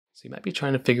So you might be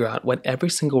trying to figure out what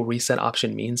every single reset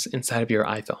option means inside of your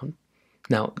iPhone.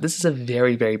 Now, this is a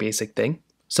very, very basic thing.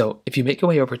 So if you make your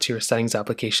way over to your settings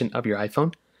application of your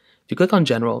iPhone, if you click on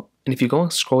General, and if you go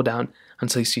and scroll down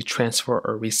until you see Transfer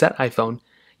or Reset iPhone,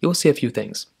 you'll see a few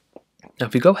things. Now,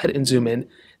 if you go ahead and zoom in,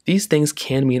 these things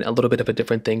can mean a little bit of a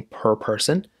different thing per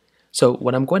person. So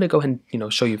what I'm going to go ahead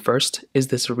and show you first is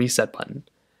this reset button.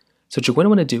 So what you're going to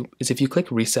want to do is if you click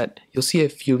reset, you'll see a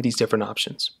few of these different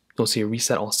options. You'll see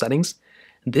reset all settings.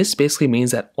 This basically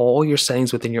means that all your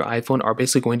settings within your iPhone are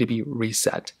basically going to be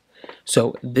reset.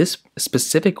 So this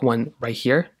specific one right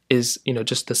here is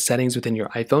just the settings within your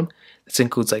iPhone. This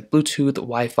includes like Bluetooth,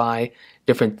 Wi-Fi,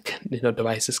 different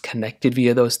devices connected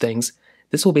via those things.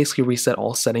 This will basically reset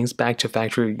all settings back to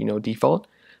factory default.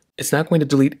 It's not going to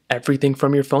delete everything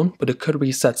from your phone, but it could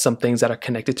reset some things that are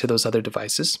connected to those other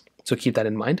devices. So keep that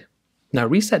in mind. Now,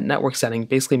 reset network setting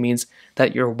basically means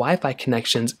that your Wi-Fi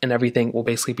connections and everything will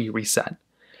basically be reset.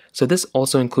 So this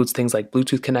also includes things like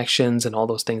Bluetooth connections and all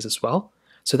those things as well.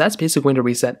 So that's basically going to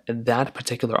reset that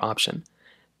particular option.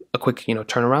 A quick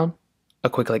turnaround, a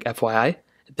quick FYI,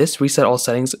 this reset all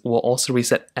settings will also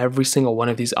reset every single one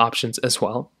of these options as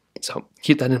well. So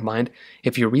keep that in mind.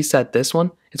 If you reset this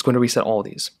one, it's going to reset all of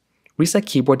these. Reset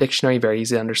keyboard dictionary, very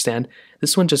easy to understand.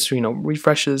 This one just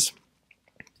refreshes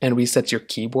and resets your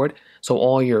keyboard. So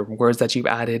all your words that you've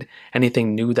added,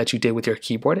 anything new that you did with your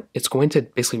keyboard, it's going to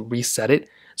basically reset it.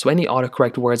 So any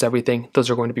autocorrect words, everything, those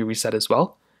are going to be reset as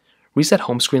well. Reset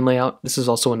home screen layout. This is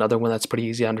also another one that's pretty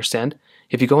easy to understand.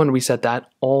 If you go and reset that,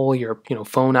 all your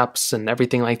phone apps and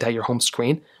everything like that, your home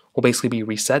screen will basically be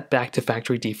reset back to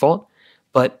factory default.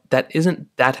 But that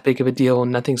isn't that big of a deal.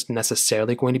 Nothing's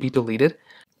necessarily going to be deleted,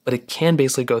 but it can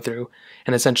basically go through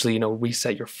and essentially,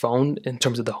 reset your phone in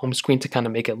terms of the home screen to kind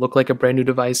of make it look like a brand new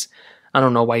device. I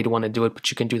don't know why you'd want to do it, but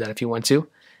you can do that if you want to.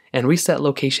 And reset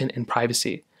location and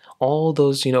privacy. All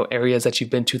those, areas that you've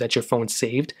been to that your phone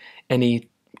saved, any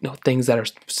things that are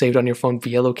saved on your phone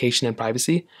via location and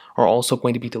privacy are also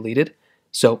going to be deleted.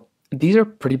 So these are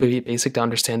pretty basic to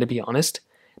understand, to be honest.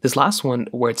 This last one,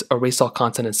 where it's erase all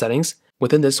content and settings,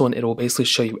 within this one, it will basically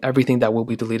show you everything that will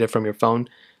be deleted from your phone.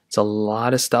 It's a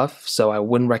lot of stuff, so I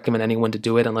wouldn't recommend anyone to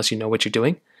do it unless you know what you're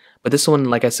doing. But this one,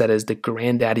 like I said, is the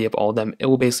granddaddy of all of them. It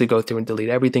will basically go through and delete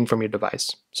everything from your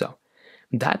device. So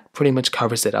that pretty much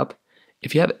covers it up.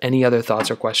 If you have any other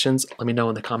thoughts or questions, let me know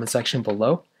in the comment section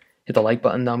below. Hit the like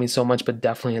button, that means so much, but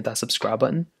definitely hit that subscribe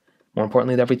button. More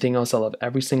importantly than everything else, I love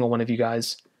every single one of you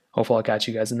guys. Hopefully I'll catch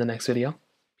you guys in the next video.